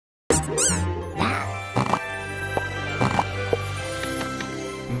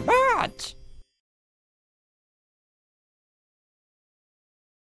Budge!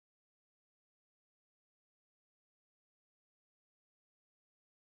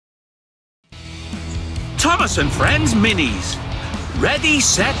 Thomas and Friends Minis. Ready,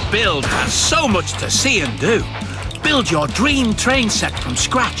 Set, Build has so much to see and do. Build your dream train set from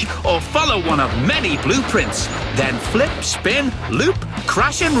scratch or follow one of many blueprints. Then flip, spin, loop,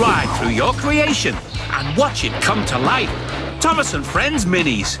 crash and ride through your creation and watch it come to life. Thomas and Friends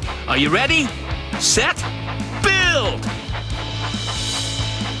Minis. Are you ready? Set, build!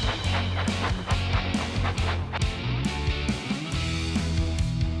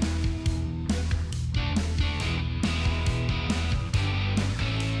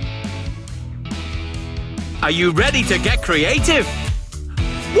 Are you ready to get creative?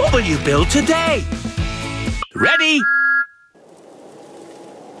 What will you build today? Ready?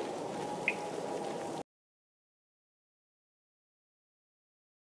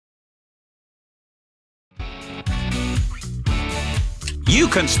 You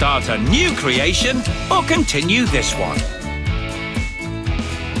can start a new creation or continue this one.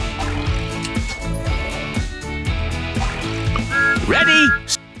 Ready?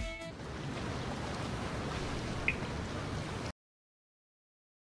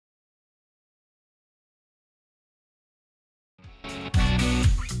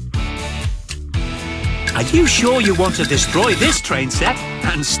 Are you sure you want to destroy this train set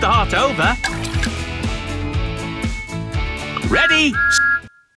and start over? Ready?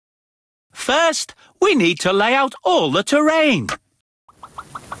 First, we need to lay out all the terrain.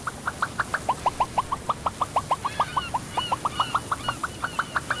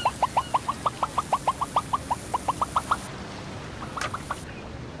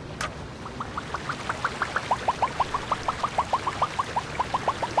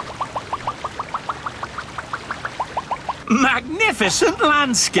 Magnificent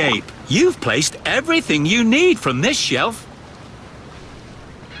landscape! You've placed everything you need from this shelf.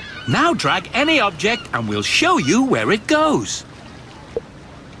 Now drag any object and we'll show you where it goes.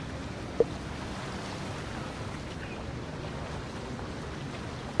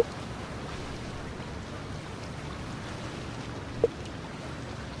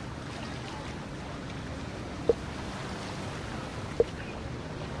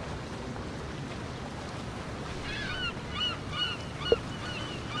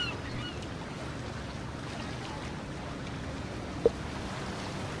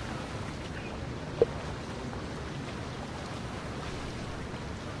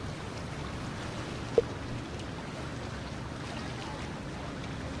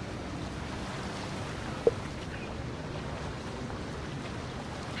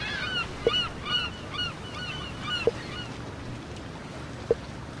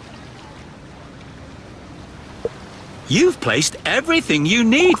 You've placed everything you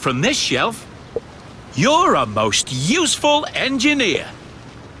need from this shelf. You're a most useful engineer.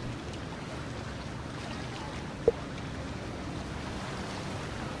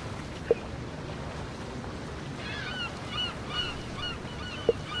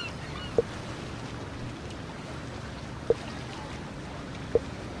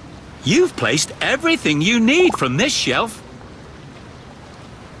 You've placed everything you need from this shelf.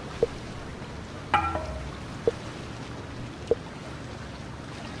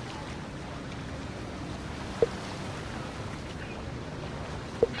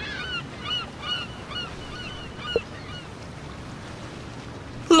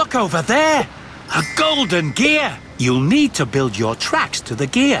 Look over there! A golden gear! You'll need to build your tracks to the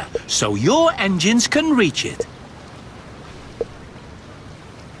gear so your engines can reach it.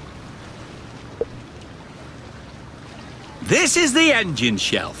 This is the engine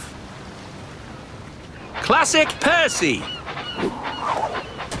shelf. Classic Percy.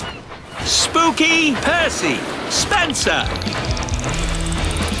 Spooky Percy. Spencer.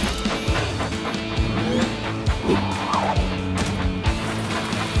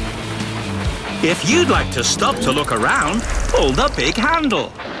 If you'd like to stop to look around, pull the big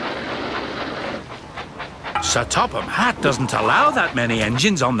handle. Sir Topham Hatt doesn't allow that many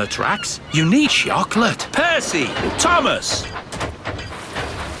engines on the tracks. You need chocolate. Percy, Thomas.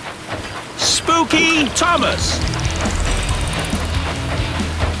 Spooky Thomas.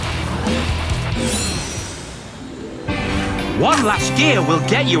 One last gear will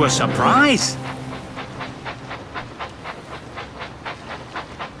get you a surprise.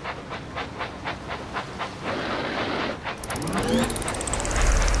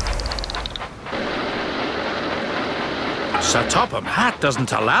 Sir Topham Hatt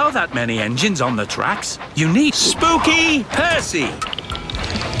doesn't allow that many engines on the tracks. You need Spooky Percy.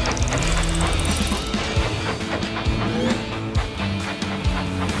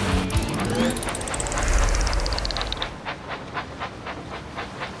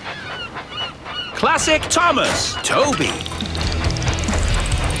 Classic Thomas, Toby.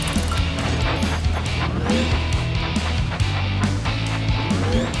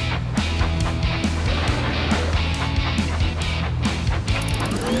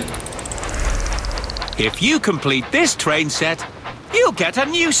 If you complete this train set, you'll get a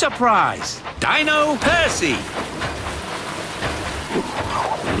new surprise. Dino Percy.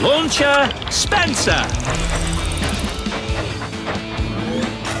 Launcher Spencer.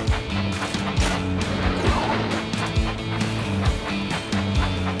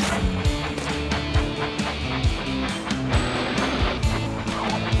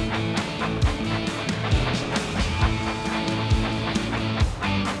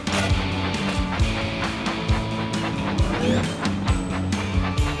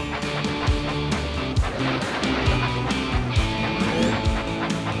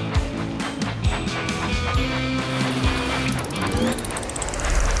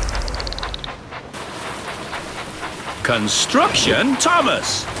 Construction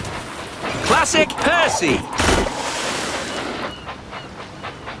Thomas. Classic Percy.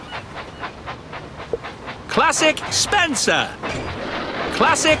 Classic Spencer.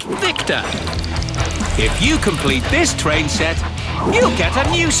 Classic Victor. If you complete this train set, you'll get a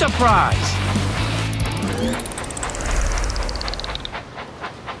new surprise.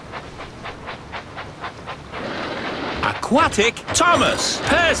 Aquatic Thomas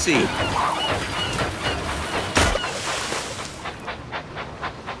Percy.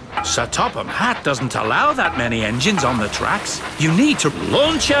 Sir Topham Hatt doesn't allow that many engines on the tracks. You need to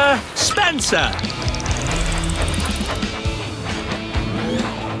Launcher Spencer.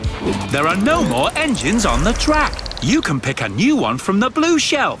 There are no more engines on the track. You can pick a new one from the blue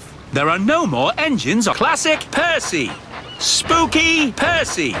shelf. There are no more engines on Classic Percy. Spooky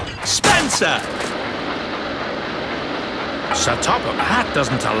Percy. Spencer. Sir Topham Hatt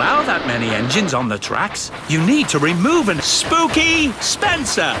doesn't allow that many engines on the tracks. You need to remove an Spooky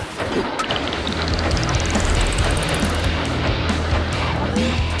Spencer.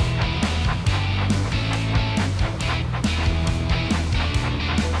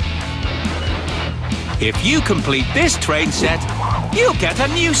 If you complete this train set, you'll get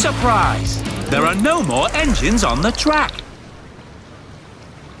a new surprise. There are no more engines on the track.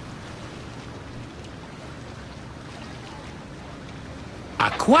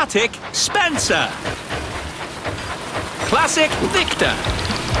 Aquatic Spencer. Classic Victor.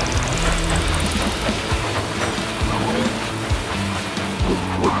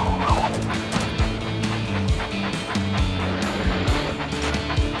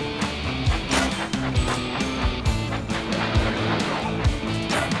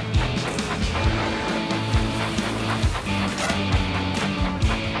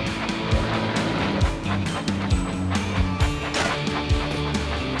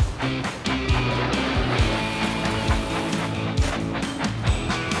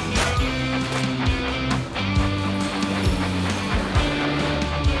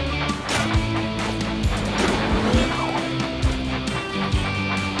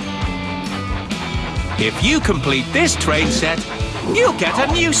 If you complete this train set, you'll get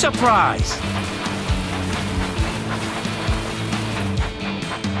a new surprise.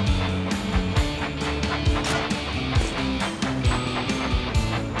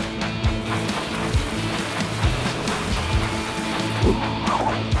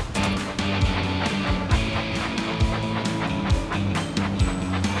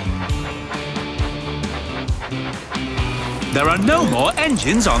 There are no more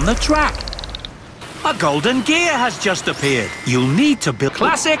engines on the track. A golden gear has just appeared. You'll need to build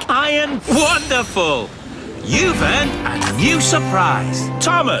Classic Iron. Wonderful! You've earned a new surprise.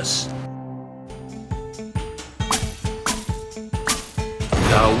 Thomas.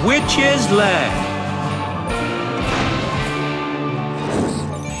 The Witch's Lair.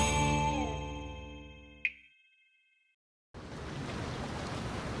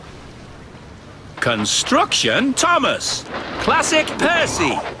 Construction Thomas. Classic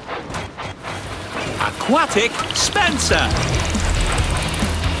Percy. Aquatic Spencer.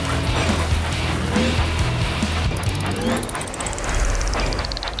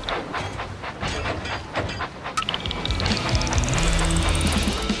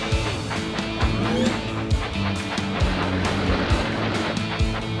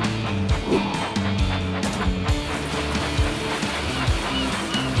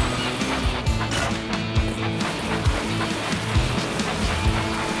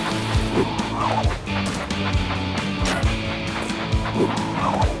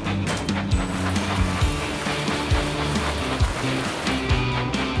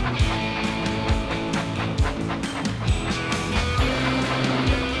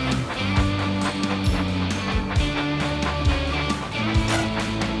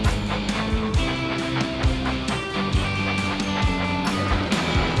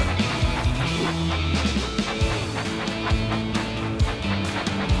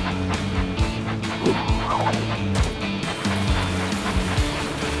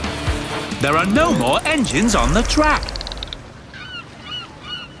 There are no more engines on the track.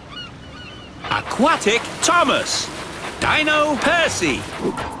 Aquatic Thomas. Dino Percy.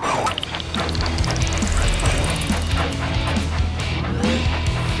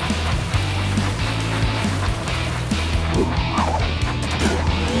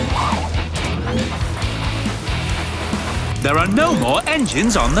 There are no more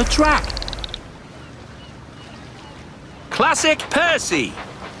engines on the track. Classic Percy.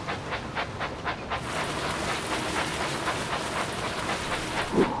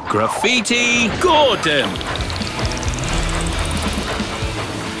 Graffiti Gordon.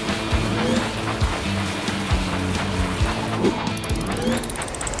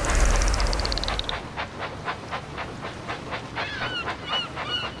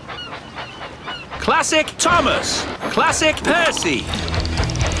 Classic Thomas. Classic Percy.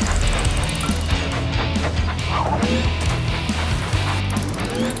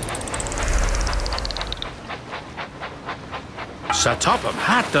 Sir Topham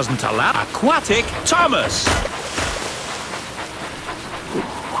Hatt doesn't allow Aquatic Thomas.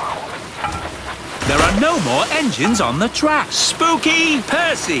 There are no more engines on the track. Spooky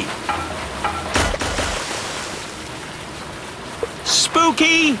Percy.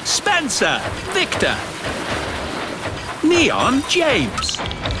 Spooky Spencer. Victor. Neon James.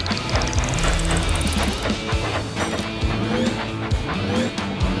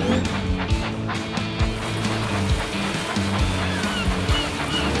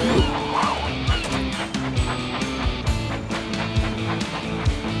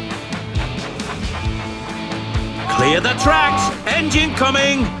 Clear the tracks! Engine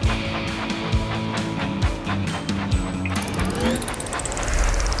coming!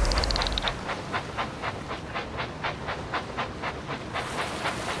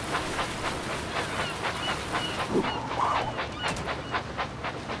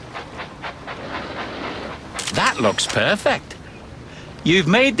 That looks perfect. You've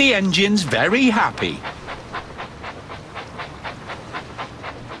made the engines very happy.